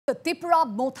Tipra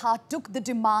Motha took the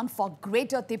demand for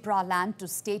Greater Tipraland to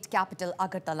state capital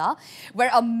Agartala, where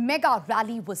a mega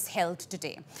rally was held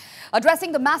today.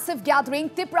 Addressing the massive gathering,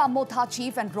 Tipra Motha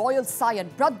chief and royal scion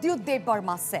Pradyot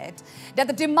Bikram said that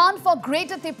the demand for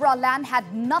Greater Tipraland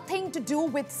had nothing to do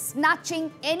with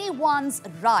snatching anyone's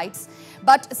rights,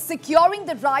 but securing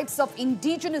the rights of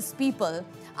indigenous people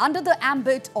under the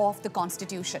ambit of the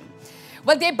constitution.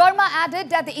 Well, DebBarma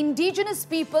added that the indigenous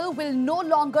people will no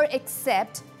longer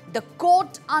accept the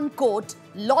quote-unquote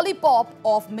lollipop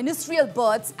of ministerial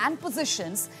berths and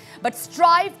positions, but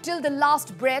strive till the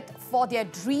last breath for their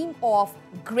dream of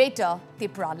Greater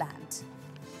Tipraland.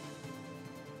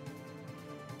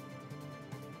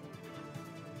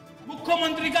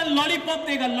 मुख्यमंत्री का lollipop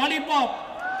देगा, lollipop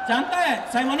जानता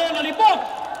है साइमनो lollipop,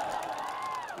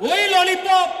 वही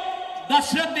lollipop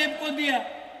Dasharath देव को दिया,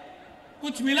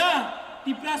 कुछ मिला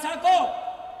तिप्रासा को,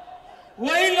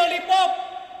 वही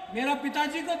लॉलीपॉप मेरा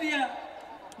पिताजी को दिया,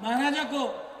 महाराजा को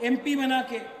एमपी बना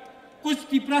के, कुछ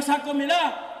तिप्रासा को मिला,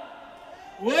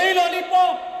 वही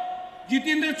लॉलीपॉप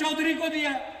जितेंद्र चौधरी को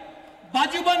दिया,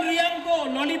 बाजूबन रियांग को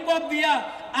लॉलीपॉप दिया।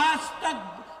 आज तक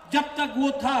जब तक वो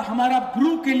था हमारा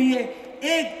ब्रू के लिए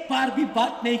एक बार भी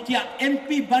बात नहीं किया,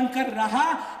 एमपी बनकर रहा,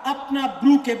 अपना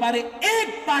ब्रू के बारे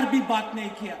एक बार भी बात नहीं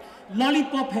किया।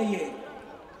 लॉलीपॉप है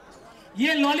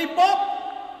ये लॉलीपॉप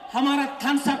हमारा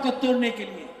थानसा को तोड़ने के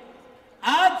लिए।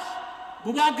 आज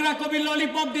बुगाग्रा को भी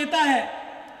लॉलीपॉप देता है,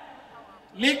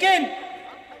 लेकिन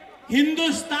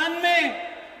हिंदुस्तान में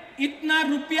इतना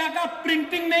रुपया का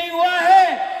प्रिंटिंग नहीं हुआ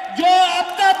है जो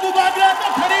अब तक बुगाग्रा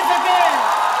को खरीद सके।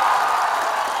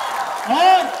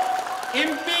 और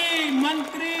एमपी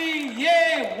मंत्री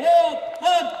ये वो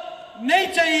पद नहीं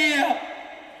चाहिए,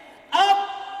 अब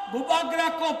बुगाग्रा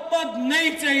को पद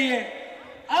नहीं चाहिए,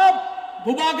 अब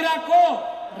बुगाग्रा को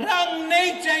रंग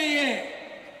नहीं चाहिए,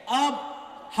 अब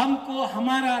हमको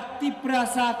हमारा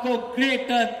तिप्रासा को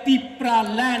ग्रेटर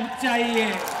तिप्रालैंड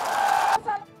चाहिए।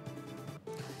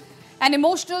 An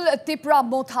emotional Tipra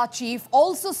Motha chief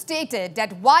also stated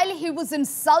that while he was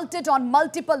insulted on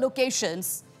multiple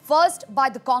occasions, first by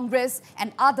the Congress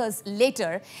and others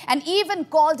later, and even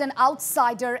called an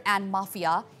outsider and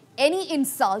mafia, any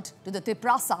insult to the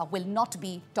Tiprasa will not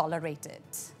be tolerated.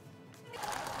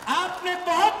 आपने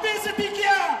बहुत बेइज्जती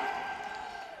किया,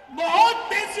 बहुत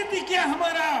बेइज्जती किया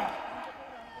हमारा।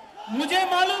 मुझे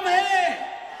मालूम है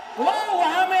वो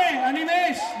वहां में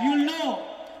अनिमेश, यू नो,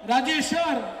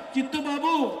 राजेश्वर, चित्तू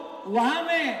बाबू वहां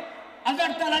में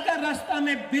अगरतला का रास्ता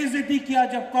में बेइज्जती किया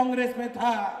जब कांग्रेस में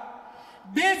था,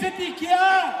 बेइज्जती किया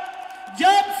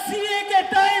जब सीए के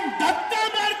टाइम धक्का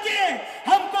मार के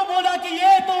हमको बोला कि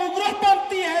ये तो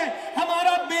उग्रपंथी है,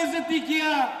 हमारा बेइज्जती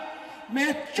किया।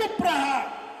 मैं चुप रहा,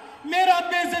 मेरा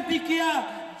बेइज्जती किया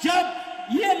जब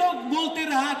ये लोग बोलते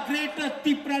रहा ग्रेटर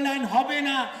तिप्रालैंड होबे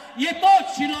ना, ये तो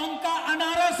शिलोंग का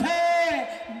अनारस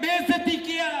है, बेइज्जती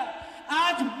किया।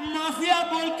 आज माफिया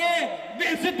बोल के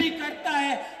बेइज्जती करता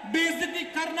है, बेइज्जती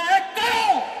करना है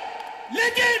करो,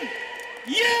 लेकिन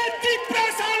ये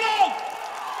तिप्रासा लोग,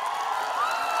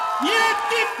 ये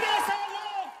तिप्रासा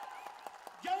लोग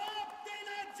जवाब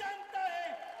देना जानता है।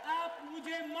 आप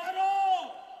मुझे मारो,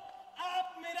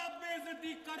 आप मेरा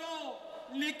बेइज्जती करो,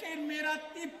 लेकिन मेरा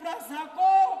तिप्रासा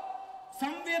को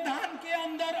संविधान के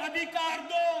अंदर अधिकार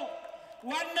दो,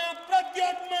 वरना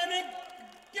प्रद्योत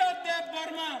मानिक्य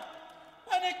देबबर्मा,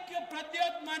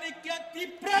 प्रद्योत मानिक्य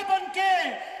तिप्रा बनके,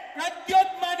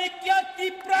 प्रद्योत मानिक्य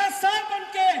तिप्रासा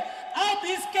बनके, अब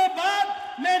इसके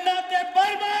बाद मैं ना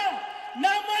देबबर्मा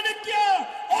ना मानिक्य,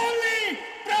 ओनली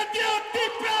प्रद्योत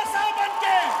तिप्रासा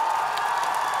बनके।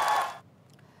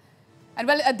 And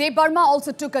well, DebBarma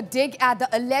also took a dig at the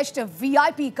alleged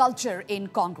VIP culture in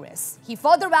Congress. He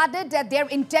further added that their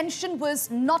intention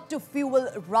was not to fuel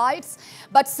riots,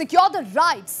 but secure the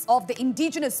rights of the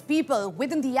indigenous people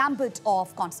within the ambit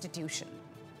of constitution.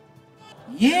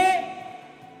 ये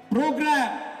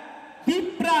programme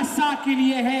Tiprasa के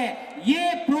लिए है,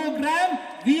 ये programme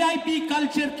VIP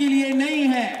culture के लिए नहीं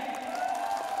है।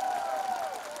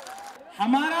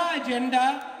 हमारा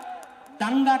एजेंडा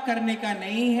दंगा करने का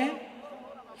नहीं है।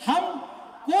 हम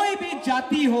कोई भी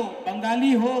जाति हो,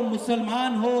 बंगाली हो,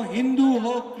 मुसलमान हो, हिंदू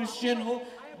हो, क्रिश्चियन हो,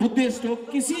 बुद्धिस्ट हो,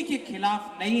 किसी के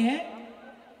खिलाफ नहीं है।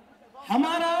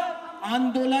 हमारा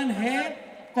आंदोलन है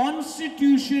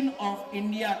कॉन्स्टिट्यूशन ऑफ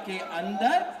इंडिया के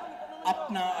अंदर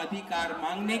अपना अधिकार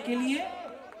मांगने के लिए।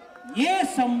 ये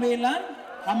सम्मेलन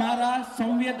हमारा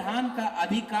संविधान का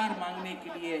अधिकार मांगने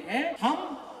के लिए है।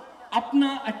 हम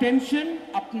अपना अटेंशन,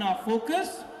 अपना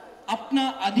फोकस अपना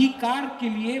अधिकार के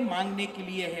लिए मांगने के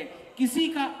लिए है, किसी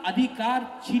का अधिकार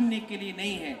छीनने के लिए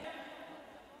नहीं है।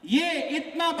 ये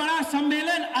इतना बड़ा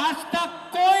सम्मेलन आज तक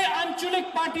कोई आंचलिक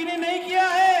पार्टी ने नहीं किया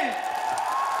है।